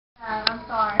I'm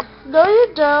sorry. No, you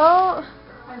don't.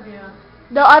 I do.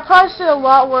 No, I probably say a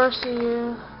lot worse than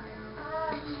you.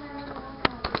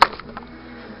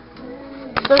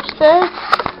 Don't you think?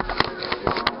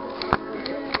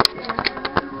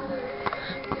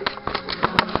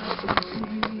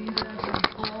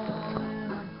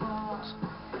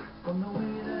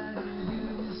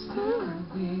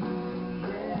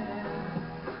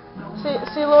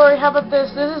 See, Lori, how about this?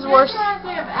 This is worse. This reminds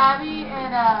me of Abby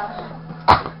and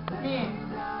me.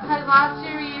 Because last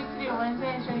year we used to do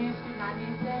Wednesday and she used to do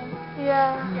 90s Day.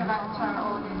 Yeah. Yeah, that's our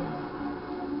old days.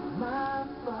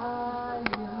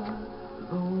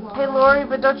 Hey, Lori,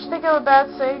 but don't you think I'm a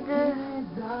bad singer?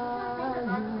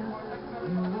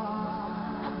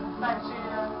 But you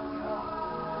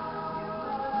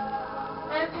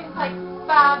and things like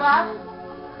Baba.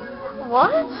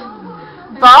 What?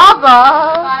 Baba?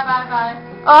 Bye, bye, bye.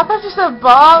 Oh, I thought you said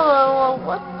Baba. Well,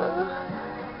 what the?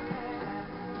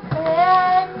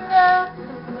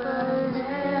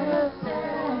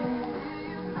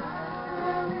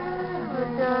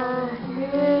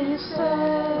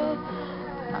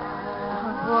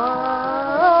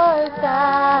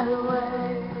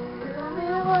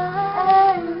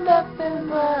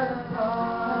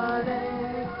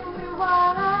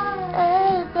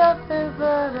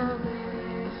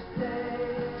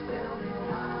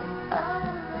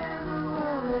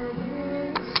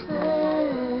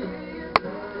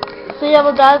 See, I'm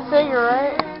a bad singer,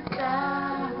 right?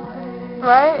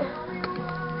 Right?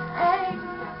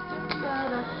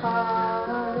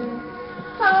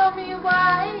 Tell me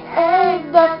why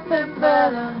Ain't nothing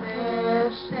but a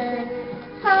mistake.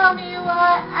 Tell me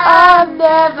why I'm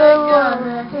never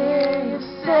gonna hear you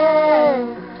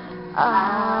say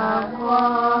I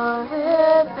want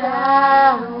it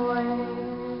that way.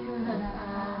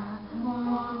 I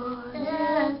want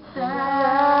it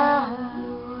that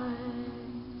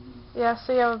way. Yeah,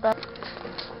 see, I'm a bad.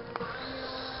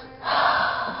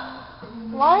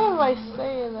 Why am I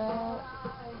saying that?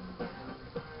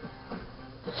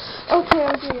 Okay,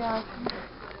 yeah.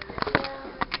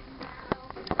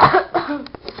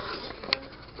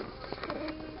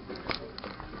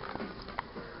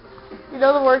 You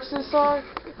know the words to this song?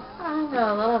 I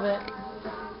know a little bit.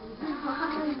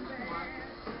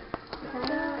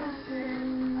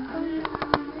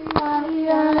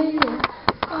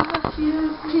 A few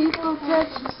people, can't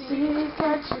you see,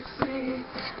 can't you see?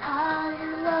 I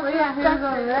love Well, yeah, who's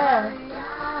over there?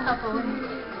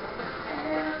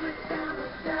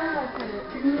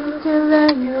 You can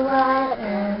let me right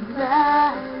and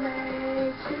that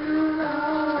makes you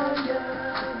longer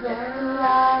than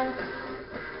life.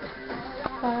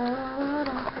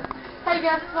 Hey,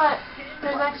 guess what?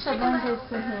 There's extra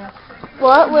blankets in here.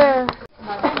 What? Where?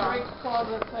 My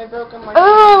closet. I broke them like.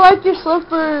 Oh, I like your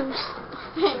slippers.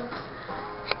 Thanks.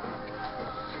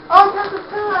 Oh, there's a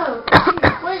pillow.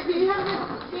 Wait, do you have this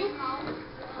piece?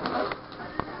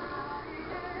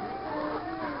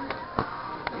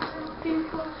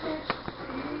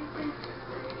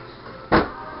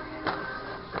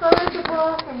 So there's a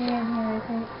pillow for me in here, I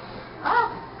think. Oh!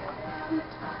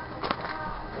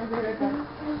 I'll be right back.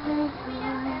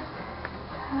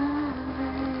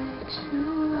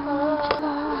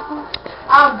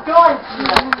 I'm going to.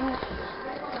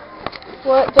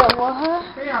 What? The what?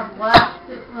 We are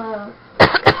blasted low.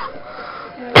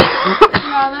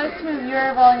 No, let's move your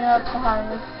volume up to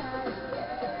highest.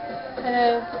 It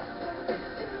is.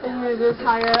 And yours is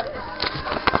higher up.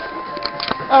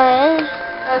 Alright.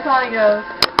 That's how it goes.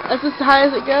 That's as high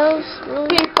as it goes? Really?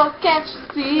 People, can't you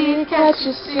see? Can't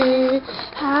you see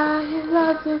how your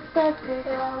love's affected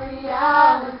our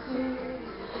reality?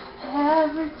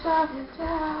 Every time you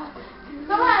die.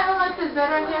 Somehow I don't like this bed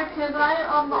right here because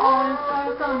I'm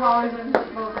always in this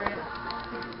over it.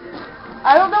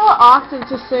 I don't know what octave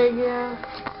to sing, yeah.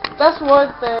 That's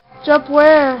one thing. Jump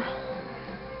where?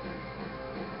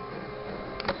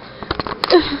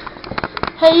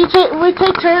 Hey, we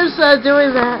take turns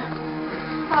doing that.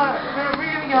 We're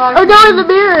gonna go like Oh no, in the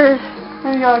mirror!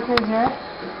 We're gonna go like crazy, right?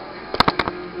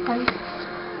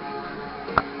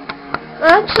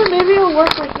 Actually, maybe it'll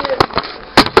work like this.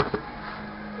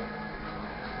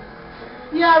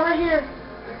 Yeah, right here.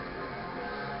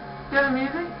 You have the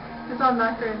music? It's on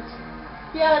my fridge.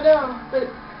 Yeah, I know, but...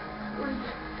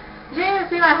 You can't even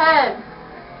see my head.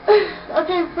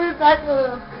 Okay, put it back a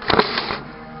little.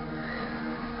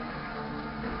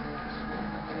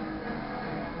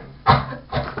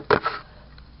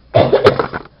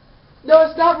 No,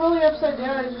 it's not really upside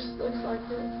down, it just looks like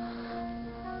it.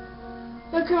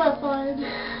 Look who I find.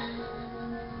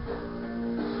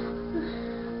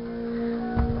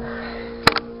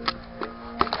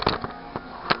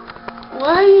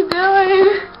 What are you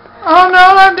doing? Oh no,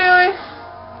 what I'm doing.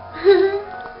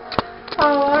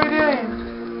 Oh, what are we doing?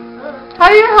 How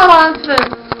do you hold on to this?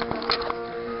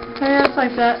 Maybe it's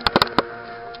like that.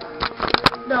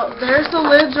 No, there's the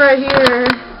lids right here.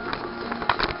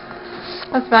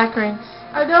 That's backwards.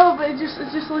 I know, but it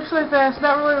just looks like that. It's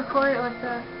not really recording it like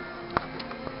that.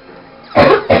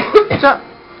 Stop.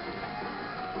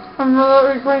 I'm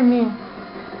not recording me.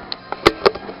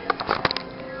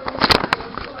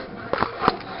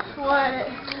 What?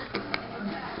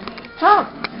 Jump.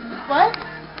 What?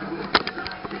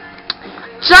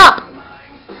 Jump.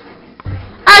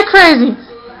 Act crazy.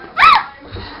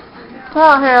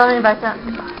 Oh, here, let me back up.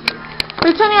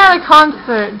 Pretend you're at a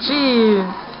concert. Jeez.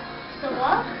 So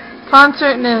what?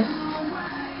 Concertness.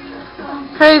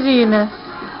 Craziness.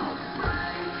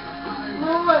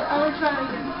 No, what? I will try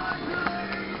again.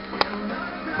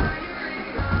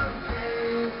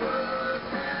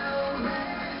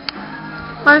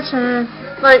 My turn.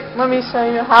 Like, let me show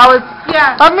you how it's.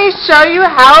 Yeah. Let me show you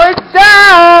how it's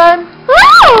done.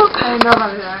 Woo! I know how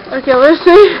to do that. Okay, let's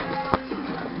see.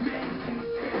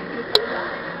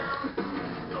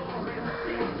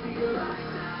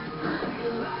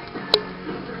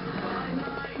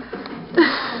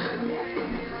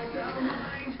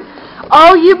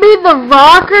 Oh, you mean the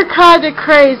rocker kind of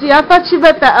crazy. I thought you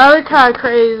meant the other kind of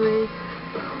crazy.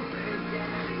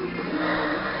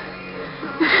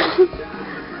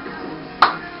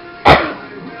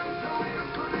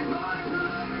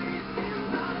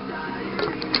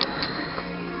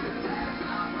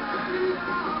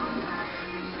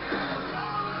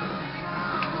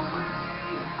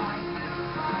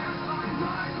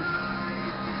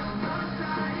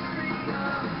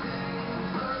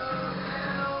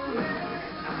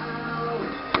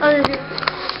 Okay.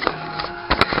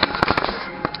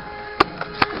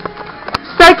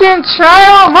 Second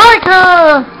trial,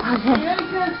 Monica! Okay. You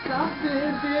gotta stop it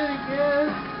and do it again.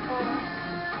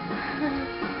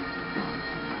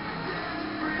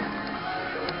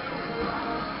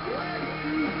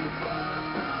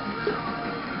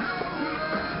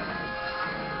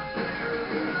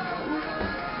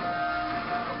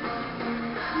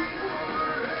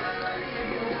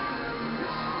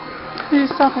 Please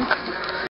stop it.